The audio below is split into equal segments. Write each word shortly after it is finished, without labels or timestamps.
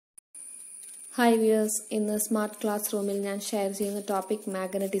Hi viewers, in the smart classroom I will share the topic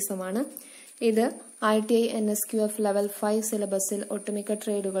magnetism. This ITI NSQF level 5 syllabus ഒട്ടുമിക്ക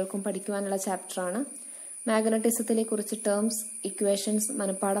ട്രേഡുകൾക്കും പഠിക്കുവാനുള്ള chapter ആണ്. മാഗ്നറ്റിസത്തിലെ കുറച്ച് terms, equations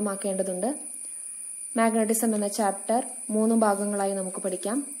മനഃപാഠമാക്കേണ്ടതുണ്ട്. Magnetism എന്ന chapter 3 ഭാഗങ്ങളായി നമുക്ക്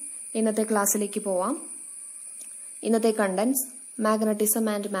പഠിക്കാം. ഇന്നത്തെ ക്ലാസ്സിലേക്ക് പോവാം. ഇന്നത്തെ contents: magnetism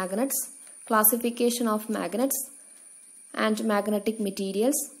and magnets, classification of magnets and magnetic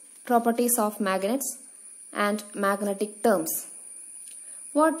materials, properties of magnets and magnetic terms.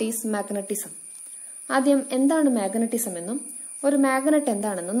 What is magnetism? ആദ്യം എന്താണ് മാഗ്നറ്റിസം എന്നും ഒരു മാഗ്നറ്റ്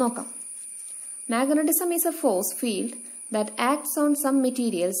എന്താണെന്നും നോക്കാം. Magnetism is a force field that acts on some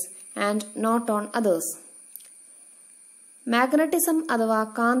materials and not on others. Magnetism അഥവാ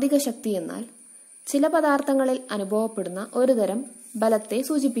കാന്തിക ശക്തി എന്നാൽ ചില പദാർത്ഥങ്ങളിൽ അനുഭവപ്പെടുന്ന ഒരുതരം ബലത്തെ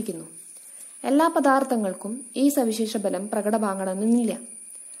സൂചിപ്പിക്കുന്നു. എല്ലാ പദാർത്ഥങ്ങൾക്കും ഈ സവിശേഷ ബലം പ്രകടമാകണമെന്നില്ല.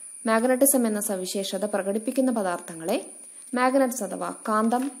 മാഗ്നറ്റിസം എന്ന സവിശേഷത പ്രകടിപ്പിക്കുന്ന പദാർത്ഥങ്ങളെ മാഗ്നറ്റ്സ് അഥവാ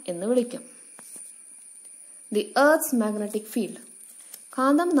കാന്തം എന്ന് വിളിക്കും. The earth magnetic field.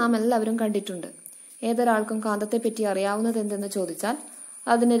 കാന്തം നാം എല്ലാവരും കണ്ടിട്ടുണ്ട്. ഏതൊരാൾക്കും കാന്തത്തെപ്പറ്റി അറിയാവുന്നത് എന്തെന്ന് ചോദിച്ചാൽ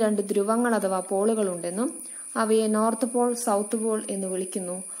അതിന് 2 ധ്രുവങ്ങൾ അഥവാ പോളുകൾ ഉണ്ടെന്നും അവയെ നോർത്ത് പോൾ, സൗത്ത് പോൾ എന്ന്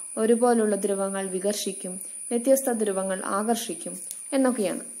വിളിക്കുന്നു. ഒരുപോലുള്ള ധ്രുവങ്ങൾ വികർഷിക്കും, വ്യത്യസ്ത ധ്രുവങ്ങൾ ആകർഷിക്കും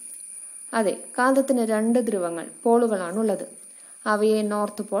എന്നൊക്കെയാണ്. അതെ, കാന്തത്തിന് 2 ധ്രുവങ്ങൾ, പോളുകളാണുള്ളത്. അവയെ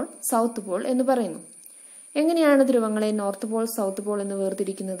നോർത്ത് പോൾ, സൗത്ത് പോൾ എന്ന് പറയുന്നു. എങ്ങനെയാണ് ധ്രുവങ്ങളെ നോർത്ത് പോൾ, സൗത്ത് പോൾ എന്ന്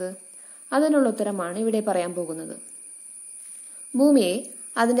വേർതിരിക്കുന്നത്? അതിനുള്ള ഉത്തരമാണ് ഇവിടെ പറയാൻ പോകുന്നത്. ഭൂമിയെ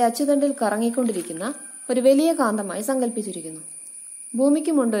അതിന്റെ അച്ചുതണ്ടിൽ കറങ്ങിക്കൊണ്ടിരിക്കുന്ന ഒരു വലിയ കാന്തമായി സങ്കല്പിച്ചിരിക്കുന്നു.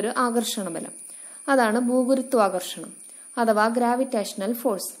 ഭൂമിക്കുമുണ്ടൊരു ആകർഷണ ബലം, അതാണ് ഭൂഗുരുത്വാകർഷണം അഥവാ ഗ്രാവിറ്റേഷണൽ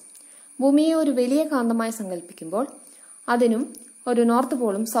ഫോഴ്സ്. ഭൂമിയെ ഒരു വലിയ കാന്തമായി സങ്കല്പിക്കുമ്പോൾ അതിനും ഒരു നോർത്ത്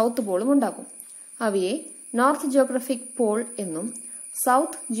പോളും സൗത്ത് പോളും ഉണ്ടാകും. അവയെ നോർത്ത് ജിയോഗ്രഫിക് പോൾ എന്നും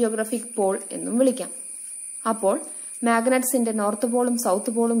സൗത്ത് ജിയോഗ്രഫിക് പോൾ എന്നും വിളിക്കാം. അപ്പോൾ മാഗ്നറ്റ്സിന്റെ north പോളും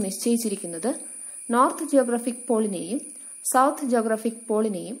south പോളും നിശ്ചയിച്ചിരിക്കുന്നത് north Geographic പോളിനെയും south Geographic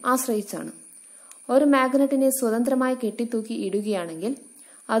പോളിനെയും ആശ്രയിച്ചാണ്. ഒരു മാഗ്നറ്റിനെ സ്വതന്ത്രമായി കെട്ടിത്തൂക്കി ഇടുകയാണെങ്കിൽ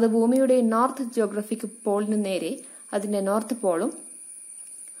അത് ഭൂമിയുടെ നോർത്ത് ജിയോഗ്രഫിക് പോളിനു നേരെ അതിന്റെ നോർത്ത് പോളും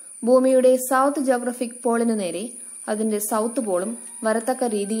ഭൂമിയുടെ സൗത്ത് ജിയോഗ്രഫിക് പോളിനു നേരെ അതിന്റെ സൗത്ത് പോളും വരത്തക്ക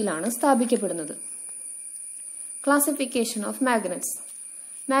രീതിയിലാണ് സ്ഥാപിക്കപ്പെടുന്നത്. Classification of magnets.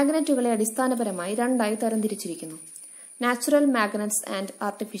 മാഗ്നറ്റുകളെ അടിസ്ഥാനപരമായി 2ആയി തരംതിരിച്ചിരിക്കുന്നു: natural magnets and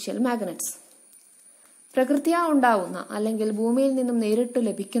artificial magnets. പ്രകൃത്യാ ഉണ്ടാവുന്ന അല്ലെങ്കിൽ ഭൂമിയിൽ നിന്നും നേരിട്ട്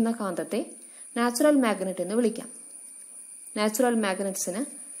ലഭിക്കുന്ന കാന്തത്തെ നാച്ചുറൽ മാഗ്നറ്റ് എന്ന് വിളിക്കാം. നാച്ചുറൽ മാഗ്നറ്റ്സിന്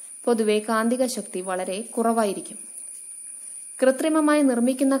പൊതുവെ കാന്തിക ശക്തി വളരെ കുറവായിരിക്കും. കൃത്രിമമായി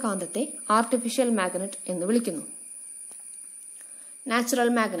നിർമ്മിക്കുന്ന കാന്തത്തെ ആർട്ടിഫിഷ്യൽ മാഗ്നറ്റ് എന്ന് വിളിക്കുന്നു.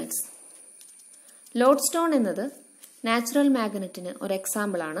 Natural magnets. ലോഡ്സ്റ്റോൺ എന്നത് നാച്ചുറൽ മാഗ്നറ്റിന് ഒരു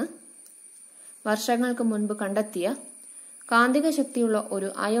എക്സാമ്പിൾ ആണ്. വർഷങ്ങൾക്ക് മുൻപ് കണ്ടെത്തിയ കാന്തിക ശക്തിയുള്ള ഒരു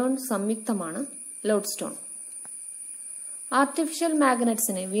അയോൺ സംയുക്തമാണ് ലോഡ്സ്റ്റോൺ. ആർട്ടിഫിഷ്യൽ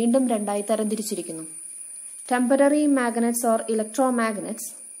മാഗ്നറ്റ്സിനെ വീണ്ടും 2ആയി തരംതിരിച്ചിരിക്കുന്നു: temporary magnets or ഇലക്ട്രോമാഗ്നറ്റ്സ്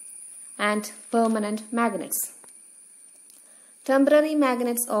and permanent magnets. Temporary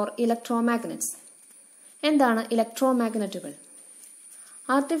magnets or ഇലക്ട്രോമാഗ്നറ്റ്സ്. എന്താണ് ഇലക്ട്രോമാഗ്നറ്റുകൾ?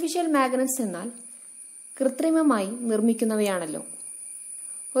 ആർട്ടിഫിഷ്യൽ മാഗ്നറ്റ്സ് എന്നാൽ കൃത്രിമമായി നിർമ്മിക്കുന്നവയാണല്ലോ.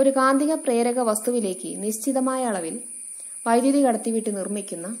 ഒരു കാന്തിക പ്രേരക വസ്തുവിലേക്ക് നിശ്ചിതമായ അളവിൽ വൈദ്യുതി കടത്തിവിട്ട്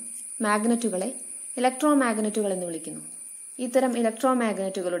നിർമ്മിക്കുന്ന മാഗ്നറ്റുകളെ ഇലക്ട്രോമാഗ്നറ്റുകൾ എന്ന് വിളിക്കുന്നു. ഇത്തരം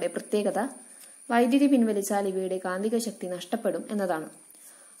ഇലക്ട്രോമാഗ്നറ്റുകളുടെ പ്രത്യേകത വൈദ്യുതി പിൻവലിച്ചാൽ ഇവയുടെ കാന്തിക ശക്തി നഷ്ടപ്പെടും എന്നതാണ്.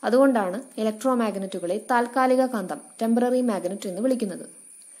 അതുകൊണ്ടാണ് ഇലക്ട്രോമാഗ്നറ്റുകളെ താൽക്കാലിക കാന്തം, ടെമ്പററി മാഗ്നറ്റ് എന്ന് വിളിക്കുന്നത്.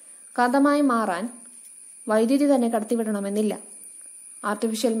 കാന്തമായി മാറാൻ വൈദ്യുതി തന്നെ കടത്തിവിടണമെന്നില്ല.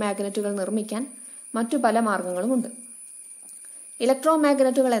 ആർട്ടിഫിഷ്യൽ മാഗ്നറ്റുകൾ നിർമ്മിക്കാൻ മറ്റു പല മാർഗങ്ങളുമുണ്ട്.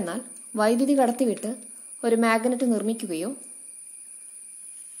 ഇലക്ട്രോമാഗ്നറ്റുകൾ എന്നാൽ വൈദ്യുതി കടത്തിവിട്ട് ഒരു മാഗ്നറ്റ് നിർമ്മിക്കുകയോ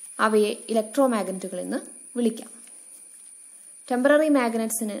അവയെ ഇലക്ട്രോമാഗ്നറ്റുകൾ എന്ന് വിളിക്കാം. ടെമ്പററി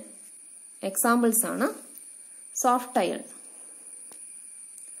മാഗ്നറ്റ്സിന് എക്സാമ്പിൾസ് ആണ് സോഫ്റ്റ് അയൺ.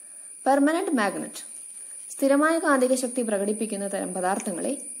 Permanent magnet. സ്ഥിരമായ കാന്തിക ശക്തി പ്രകടിപ്പിക്കുന്ന തരം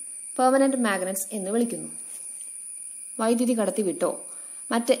പദാർത്ഥങ്ങളെ പെർമനന്റ് മാഗ്നറ്റ്സ് എന്ന് വിളിക്കുന്നു. വൈദ്യുതി കടത്തിവിട്ടോ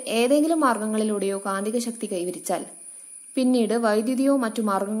മറ്റ് ഏതെങ്കിലും മാർഗങ്ങളിലൂടെയോ കാന്തിക ശക്തി കൈവരിച്ചാൽ പിന്നീട് വൈദ്യുതിയോ മറ്റു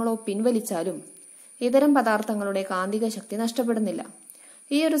മാർഗങ്ങളോ പിൻവലിച്ചാലും ഇത്തരം പദാർത്ഥങ്ങളുടെ കാന്തിക ശക്തി നഷ്ടപ്പെടുന്നില്ല.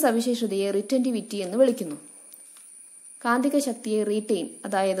 ഈ ഒരു സവിശേഷതയെ റിറ്റന്റിവിറ്റി എന്ന് വിളിക്കുന്നു. കാന്തിക ശക്തിയെ റീറ്റെയിൻ,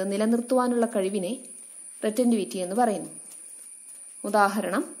 അതായത് നിലനിർത്തുവാനുള്ള കഴിവിനെ റിറ്റന്റിവിറ്റി എന്ന് പറയുന്നു.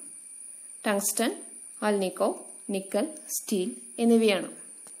 ഉദാഹരണം ടങ്സ്റ്റൺ, അൽനിക്കോ, നിക്കൽ, സ്റ്റീൽ എന്നിവയാണ്.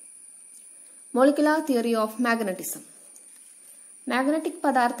 Molecular theory of magnetism. Magnetic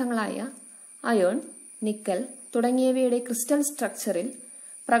പദാർത്ഥങ്ങളായ ion, nickel തുടങ്ങിയവയുടെ ക്രിസ്റ്റൽ സ്ട്രക്ചറിൽ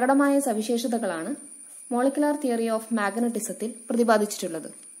പ്രകടമായ സവിശേഷതകളാണ് മോളിക്കുലാർ തിയറി ഓഫ് മാഗ്നറ്റിസത്തിൽ പ്രതിപാദിച്ചിട്ടുള്ളത്.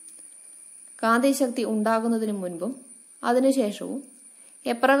 കാന്തികശക്തി ഉണ്ടാകുന്നതിനു മുൻപും അതിനുശേഷവും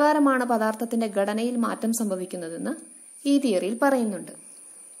എപ്രകാരമാണ് പദാർത്ഥത്തിന്റെ ഘടനയിൽ മാറ്റം സംഭവിക്കുന്നതെന്ന് ഈ തിയറിയിൽ പറയുന്നുണ്ട്.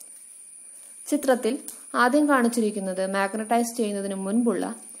 ചിത്രത്തിൽ ആദ്യം കാണിച്ചിരിക്കുന്നത് മാഗ്നറ്റൈസ് ചെയ്യുന്നതിനു മുൻപുള്ള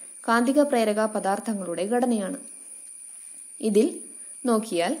കാന്തിക പ്രേരക പദാർത്ഥങ്ങളുടെ ഘടനയാണ്. ഇതിൽ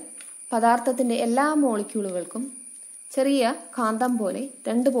നോക്കിയാൽ പദാർത്ഥത്തിന്റെ എല്ലാ മോളിക്യൂളുകൾക്കും ചെറിയ കാന്തം പോലെ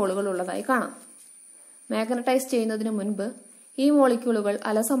 2 പോളുകൾ ഉള്ളതായി കാണാം. മാഗ്നറ്റൈസ് ചെയ്യുന്നതിനു മുൻപ് ഈ മോളിക്യൂളുകൾ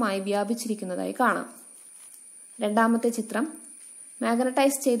അലസമായി വ്യാപിച്ചിരിക്കുന്നതായി കാണാം. രണ്ടാമത്തെ ചിത്രം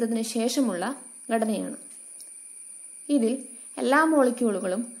മാഗ്നറ്റൈസ് ചെയ്തതിനു ശേഷമുള്ള ഘടനയാണ്. ഇതിൽ എല്ലാ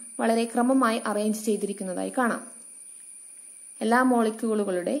മോളിക്യൂളുകളും വളരെ ക്രമമായി അറേഞ്ച് ചെയ്തിരിക്കുന്നതായി കാണാം. എല്ലാ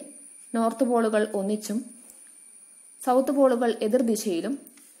മോളിക്യൂളുകളുടെ നോർത്ത് പോളുകൾ ഒന്നിച്ചും സൗത്ത് പോളുകൾ എതിർദിശയിലും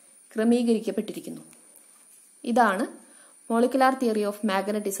ക്രമീകരിക്കപ്പെട്ടിരിക്കുന്നു. ഇതാണ് മോളിക്കുലാർ തിയറി ഓഫ്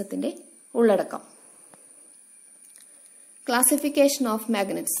മാഗ്നറ്റിസത്തിന്റെ ഉള്ളടക്കം. Classification of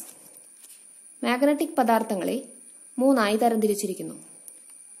magnets. മാഗ്നറ്റിക് പദാർത്ഥങ്ങളെ 3 തരംതിരിച്ചിരിക്കുന്നു: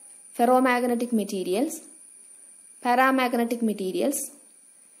 ferromagnetic materials, paramagnetic materials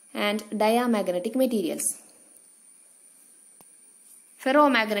and diamagnetic materials.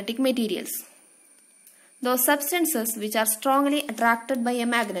 Ferromagnetic materials. Those substances which are strongly attracted by a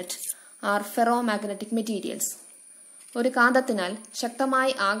magnet are ferromagnetic materials. ഒരു കാന്തത്തിനാൽ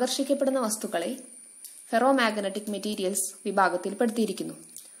ശക്തമായി ആകർഷിക്കപ്പെടുന്ന വസ്തുക്കളെ ഫെറോമാഗ്നറ്റിക് മെറ്റീരിയൽസ് വിഭാഗത്തിൽപ്പെടുത്തിയിരിക്കുന്നു.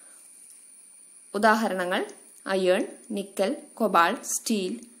 ഉദാഹരണങ്ങൾ iron, nickel, cobalt,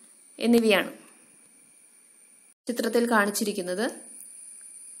 steel എന്നിവയാണ്. ചിത്രത്തിൽ കാണിച്ചിരിക്കുന്നത്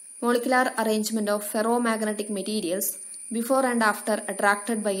molecular arrangement of ferromagnetic materials before and after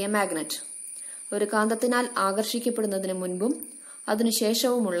attracted by A magnet. ഒരു കാന്തത്തിനാൽ ആകർഷിക്കപ്പെടുന്നതിന് മുൻപും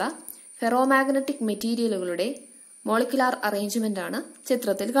അതിനുശേഷവുമുള്ള ferromagnetic മെറ്റീരിയലുകളുടെ മോളിക്കുലാർ അറേഞ്ച്മെന്റ് ആണ്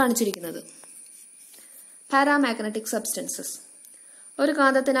ചിത്രത്തിൽ കാണിച്ചിരിക്കുന്നത്. Paramagnetic substances. ഒരു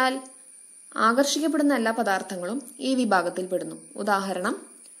കാന്തത്തിനാൽ ആകർഷിക്കപ്പെടുന്ന എല്ലാ പദാർത്ഥങ്ങളും ഈ വിഭാഗത്തിൽപ്പെടുന്നു. ഉദാഹരണം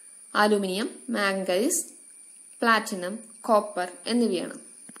അലുമിനിയം, മാംഗനീസ്, പ്ലാറ്റിനം, കോപ്പർ എന്നിവയാണ്.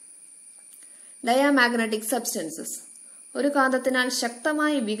 Diamagnetic substances. ഒരു കാന്തത്തിനാൽ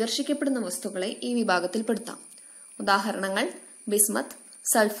ശക്തമായി വികർഷിക്കപ്പെടുന്ന വസ്തുക്കളെ ഈ വിഭാഗത്തിൽപ്പെടുത്താം. ഉദാഹരണങ്ങൾ bismuth,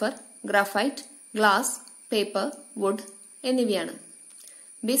 sulphur, graphite, glass, paper, would എന്നിവയാണ്.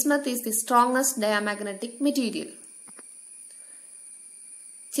 Bismuth is the strongest diamagnetic material.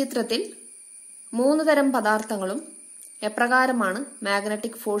 ചിത്രത്തിൽ 3 തരം പദാർത്ഥങ്ങളും എപ്രകാരമാണ്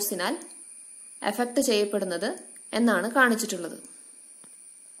മാഗ്നറ്റിക് ഫോഴ്സിനാൽ എഫക്ട് ചെയ്യപ്പെടുന്നത് എന്നാണ് കാണിച്ചിട്ടുള്ളത്.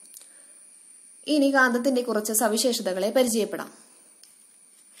 ഇനി കാന്തത്തിന്റെ കുറച്ച് സവിശേഷതകളെ പരിചയപ്പെടാം.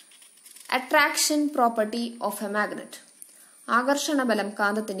 Attraction property of A magnet. ആകർഷണ ബലം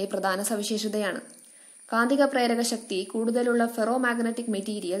കാന്തത്തിന്റെ പ്രധാന സവിശേഷതയാണ്. കാന്തിക പ്രേരക ശക്തി കൂടുതലുള്ള ഫെറോമാഗ്നറ്റിക്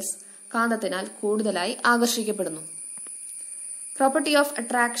മെറ്റീരിയൽസ് കാന്തത്തിനാൽ കൂടുതലായി ആകർഷിക്കപ്പെടുന്നു. Property of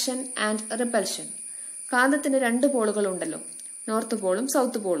attraction and repulsion. കാന്തത്തിന് 2 പോളുകൾ ഉണ്ടല്ലോ, നോർത്ത് പോളും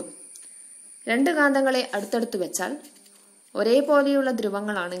സൗത്ത് പോളും. 2 കാന്തങ്ങളെ അടുത്തടുത്ത് വെച്ചാൽ ഒരേപോലെയുള്ള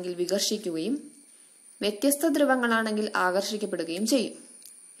ധ്രുവങ്ങളാണെങ്കിൽ വികർഷിക്കുകയും വ്യത്യസ്ത ധ്രുവങ്ങളാണെങ്കിൽ ആകർഷിക്കപ്പെടുകയും ചെയ്യും.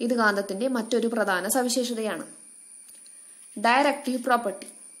 ഇത് കാന്തത്തിന്റെ മറ്റൊരു പ്രധാന സവിശേഷതയാണ്. Directive property.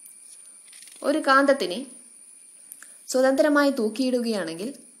 ഒരു കാന്തത്തിനെ സ്വതന്ത്രമായി തൂക്കിയിടുകയാണെങ്കിൽ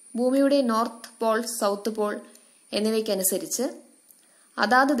ഭൂമിയുടെ നോർത്ത് പോൾ, സൗത്ത് പോൾ എന്നിവയ്ക്കനുസരിച്ച്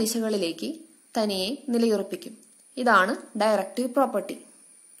അതാത് ദിശകളിലേക്ക് തനിയെ നിലയുറപ്പിക്കും. ഇതാണ് ഡയറക്റ്റീവ് പ്രോപ്പർട്ടി.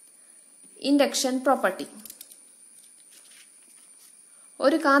 Induction property.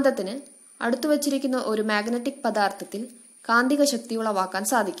 ഒരു കാന്തത്തിന് അടുത്തു വച്ചിരിക്കുന്ന ഒരു മാഗ്നറ്റിക് പദാർത്ഥത്തിൽ കാന്തിക ശക്തി ഉളവാക്കാൻ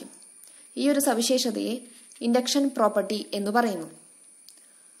സാധിക്കും. ഈ ഒരു സവിശേഷതയെ ഇൻഡക്ഷൻ പ്രോപ്പർട്ടി എന്ന് പറയുന്നു.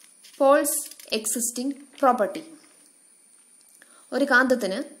 Paul's existing property. ഒരു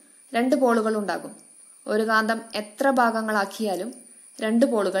കാന്തത്തിന് 2 പോളുകൾ ഉണ്ടാകും. ഒരു കാന്തം എത്ര ഭാഗങ്ങളാക്കിയാലും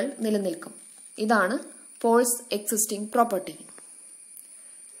 2 പോളുകൾ നിലനിൽക്കും. ഇതാണ് Paul's existing property.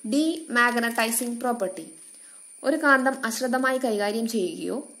 Demagnetising property. ഒരു കാന്തം അശ്രദ്ധമായി കൈകാര്യം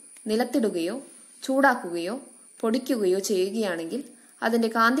ചെയ്യുകയോ നിലത്തിടുകയോ ചൂടാക്കുകയോ പൊടിക്കുകയോ ചെയ്യുകയാണെങ്കിൽ അതിന്റെ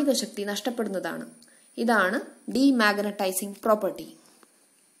കാന്തിക ശക്തി നഷ്ടപ്പെടുന്നതാണ്. ഇതാണ് demagnetising property.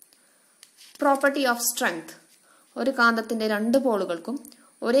 Property of strength. ഒരു കാന്തത്തിന്റെ 2 പോളുകൾക്കും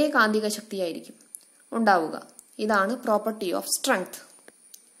ഒരേ കാന്തിക ശക്തിയായിരിക്കും ഉണ്ടാവുക. ഇതാണ് property of strength.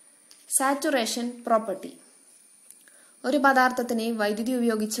 Saturation property. ഒരു പദാർത്ഥത്തിനെ വൈദ്യുതി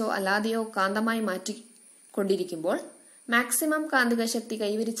ഉപയോഗിച്ചോ അല്ലാതെയോ കാന്തമായി മാറ്റിക്കൊണ്ടിരിക്കുമ്പോൾ മാക്സിമം കാന്തിക ശക്തി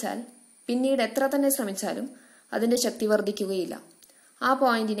കൈവരിച്ചാൽ പിന്നീട് എത്ര തന്നെ ശ്രമിച്ചാലും അതിന്റെ ശക്തി വർദ്ധിക്കുകയില്ല. ആ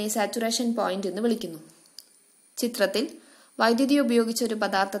പോയിന്റിനെ സാച്ചുറേഷൻ പോയിന്റ് എന്ന് വിളിക്കുന്നു. ചിത്രത്തിൽ വൈദ്യുതി ഉപയോഗിച്ച് ഒരു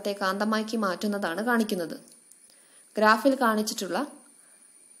പദാർത്ഥത്തെ കാന്തമാക്കി മാറ്റുന്നതാണ് കാണിക്കുന്നത്. ഗ്രാഫിൽ കാണിച്ചിട്ടുള്ള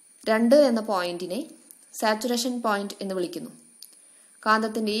 2 എന്ന പോയിന്റിനെ സാച്ചുറേഷൻ പോയിന്റ് എന്ന് വിളിക്കുന്നു.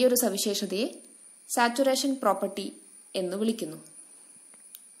 കാന്തത്തിന്റെ ഈ ഒരു സവിശേഷതയെ സാച്ചുറേഷൻ പ്രോപ്പർട്ടി എന്ന് വിളിക്കുന്നു.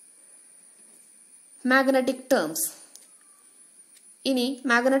 Magnetic terms. ഇനി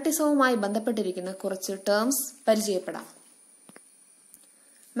മാഗ്നറ്റിസവുമായി ബന്ധപ്പെട്ടിരിക്കുന്ന കുറച്ച് ടേംസ് പരിചയപ്പെടാം.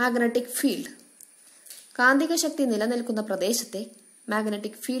 Magnetic field. കാന്തിക ശക്തി നിലനിൽക്കുന്ന പ്രദേശത്തെ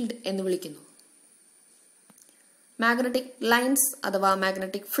മാഗ്നറ്റിക് ഫീൽഡ് എന്ന് വിളിക്കുന്നു. മാഗ്നറ്റിക് ലൈൻസ് അഥവാ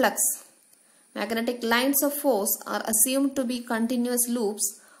magnetic flux. Magnetic lines of force are assumed to be continuous loops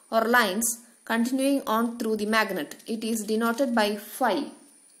or lines continuing on through the magnet. It is denoted by phi.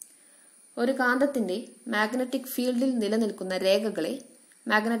 ഒരു കാന്തത്തിന്റെ magnetic ഫീൽഡിൽ നിലനിൽക്കുന്ന രേഖകളെ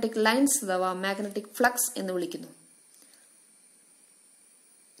magnetic lines അഥവാ magnetic flux എന്ന് വിളിക്കുന്നു.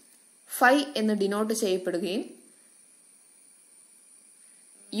 Phi എന്ന് denote ചെയ്യപ്പെടുകയും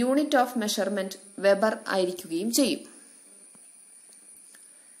unit of measurement weber ആയിരിക്കുകയും ചെയ്യും.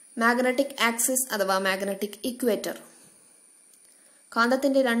 മാഗ്നറ്റിക് ആക്സിസ് അഥവാ മാഗ്നറ്റിക് ഇക്വേറ്റർ.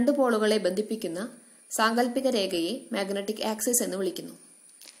 കാന്തത്തിന്റെ 2 പോളുകളെ ബന്ധിപ്പിക്കുന്ന സാങ്കല്പിക രേഖയെ മാഗ്നറ്റിക് ആക്സിസ് എന്ന് വിളിക്കുന്നു.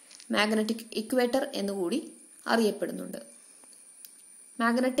 മാഗ്നറ്റിക് ഇക്വേറ്റർ എന്നുകൂടി അറിയപ്പെടുന്നുണ്ട്.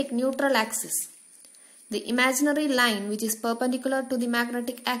 Magnetic neutral axis. The imaginary line which is perpendicular to the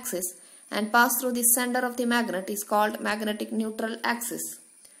magnetic axis and pass through the center of the magnet is called magnetic neutral axis.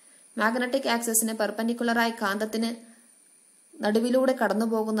 Magnetic ആക്സിസിന് പെർപെൻഡിക്കുലറായി കാന്തത്തിന് നടുവിലൂടെ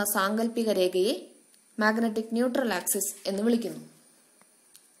കടന്നുപോകുന്ന സാങ്കല്പിക രേഖയെ magnetic neutral axis എന്ന് വിളിക്കുന്നു.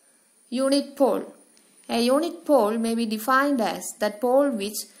 Unit Paul. A unit pole may be defined as that pole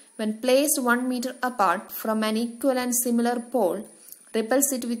which, when placed 1 meter apart from an equivalent similar pole, repels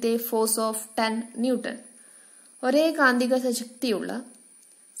it with a force of 10 Newton. ഒരേ കാന്തിക ശക്തിയുള്ള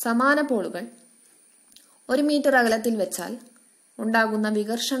സമാന പോളുകൾ 1 metre അകലത്തിൽ വെച്ചാൽ ഉണ്ടാകുന്ന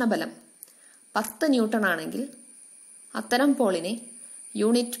വികർഷണ ബലം 10 ന്യൂട്ടൺ ആണെങ്കിൽ അത്തരം പോളിനെ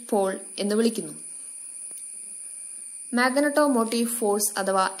യൂണിറ്റ് പോൾ എന്ന് വിളിക്കുന്നു. മാഗ്നറ്റോമോട്ടീവ് ഫോഴ്സ്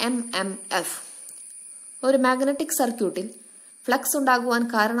അഥവാ MMF. ഒരു മാഗ്നറ്റിക് സർക്യൂട്ടിൽ ഫ്ലക്സ് ഉണ്ടാകുവാൻ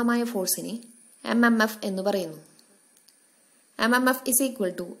കാരണമായ ഫോഴ്സിനെ MMF എന്ന് പറയുന്നു. MMF is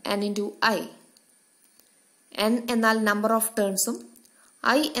equal to N into I. N എന്നാൽ നമ്പർ ഓഫ് ടേൺസും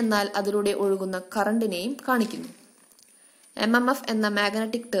I എന്നാൽ അതിലൂടെ ഒഴുകുന്ന കറണ്ടിനെയും കാണിക്കുന്നു. MMF എന്ന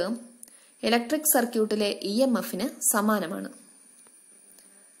മാഗ്നറ്റിക് ടേം ഇലക്ട്രിക് സർക്യൂട്ടിലെ EMFന് സമാനമാണ്.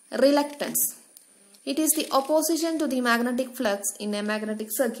 Reluctance. It is the opposition to the magnetic flux in A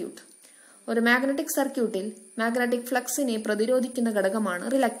magnetic circuit. ഒരു മാഗ്നറ്റിക് സർക്യൂട്ടിൽ മാഗ്നറ്റിക് ഫ്ലക്സിനെ പ്രതിരോധിക്കുന്ന ഘടകമാണ്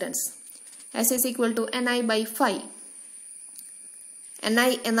reluctance. S is equal to Ni by phi. Ni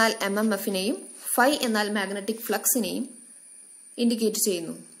എന്നാൽ MMFനെയും phi എന്നാൽ മാഗ്നറ്റിക് ഫ്ലക്സിനെയും ഇൻഡിക്കേറ്റ്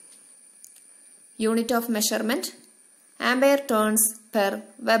ചെയ്യുന്നു. Unit of measurement ampere turns per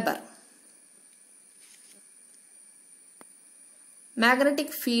weber.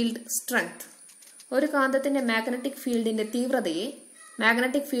 Magnetic field strength. ഒരു കാന്തത്തിന്റെ magnetic ഫീൽഡിന്റെ തീവ്രതയെ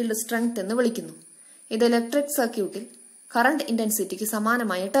magnetic field strength എന്ന് വിളിക്കുന്നു. ഇത് ഇലക്ട്രിക് സർക്യൂട്ടിൽ കറന്റ് ഇന്റൻസിറ്റിക്ക്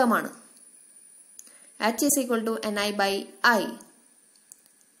സമാനമായ ടേമാണ്. H is equal to Ni by I.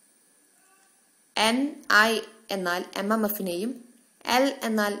 Ni എന്നാൽ MMFനെയും L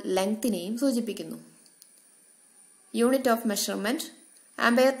എന്നാൽ ലെങ്തിനെയും സൂചിപ്പിക്കുന്നു. Unit of measurement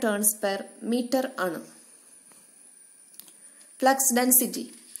ampere turns per metre ആണ്. Flux density.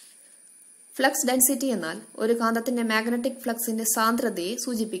 ഫ്ലക്സ് ഡെൻസിറ്റി എന്നാൽ ഒരു കാന്തത്തിന്റെ മാഗ്നറ്റിക് ഫ്ലക്സിന്റെ സാന്ദ്രതയെ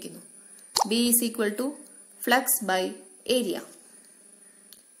സൂചിപ്പിക്കുന്നു. B is equal to flux by area.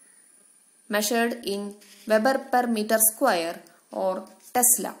 Measured in Weber per meter square or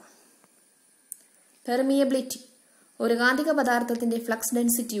Tesla. Permeability. ഒരു കാന്തിക പദാർത്ഥത്തിന്റെ ഫ്ലക്സ്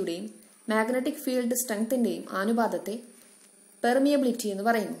ഡെൻസിറ്റിയുടെയും മാഗ്നറ്റിക് ഫീൽഡ് സ്ട്രെങ്തിന്റെയും അനുപാതത്തെ പെർമിയബിലിറ്റി എന്ന്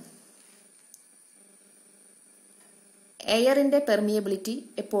പറയുന്നു. എയറിന്റെ permeability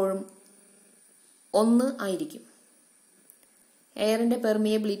എപ്പോഴും 1 ആയിരിക്കും. എയറിന്റെ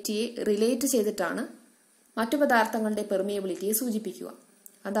പെർമിയബിലിറ്റിയെ റിലേറ്റ് ചെയ്തിട്ടാണ് മറ്റു പദാർത്ഥങ്ങളുടെ പെർമിയബിലിറ്റിയെ സൂചിപ്പിക്കുക.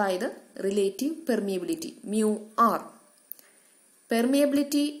 അതായത് relative permeability μr.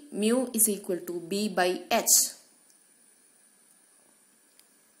 Permeability mu is equal to B by H.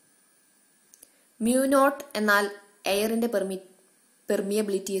 mu0 എന്നാൽ എയറിന്റെ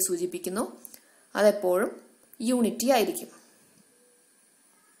പെർമിയബിലിറ്റിയെ സൂചിപ്പിക്കുന്നു. അതെപ്പോഴും യൂണിറ്റി ആയിരിക്കും.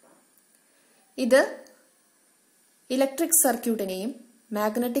 ഇത് ഇലക്ട്രിക് സർക്യൂട്ടിനെയും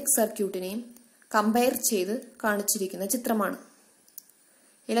മാഗ്നറ്റിക് സർക്യൂട്ടിനെയും കമ്പയർ ചെയ്ത് കാണിച്ചിരിക്കുന്ന ചിത്രമാണ്.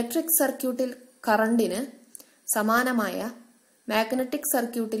 ഇലക്ട്രിക് സർക്യൂട്ടിൽ കറണ്ടിന് സമാനമായ മാഗ്നറ്റിക്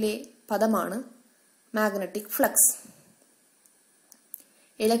സർക്യൂട്ടിലെ പദമാണ് മാഗ്നറ്റിക് ഫ്ലക്സ്.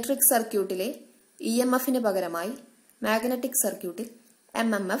 ഇലക്ട്രിക് സർക്യൂട്ടിലെ EMFന് പകരമായി മാഗ്നറ്റിക് സർക്യൂട്ടിൽ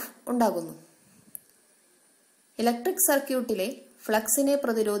MMF ഉണ്ടാകുന്നു. ഇലക്ട്രിക് സർക്യൂട്ടിലെ ഫ്ലക്സിനെ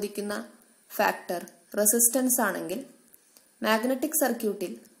പ്രതിരോധിക്കുന്ന ഫാക്ടർ റെസിസ്റ്റൻസ് ആണെങ്കിൽ മാഗ്നറ്റിക്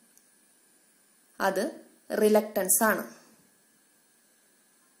സർക്യൂട്ടിൽ അത് റിലക്റ്റൻസ് ആണ്.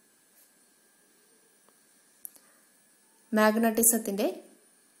 മാഗ്നറ്റിസത്തിന്റെ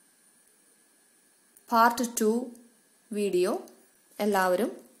പാർട്ട് 2 വീഡിയോ എല്ലാവരും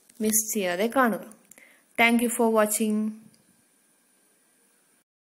മിസ് ചെയ്യാതെ കാണുക. Thank you for watching.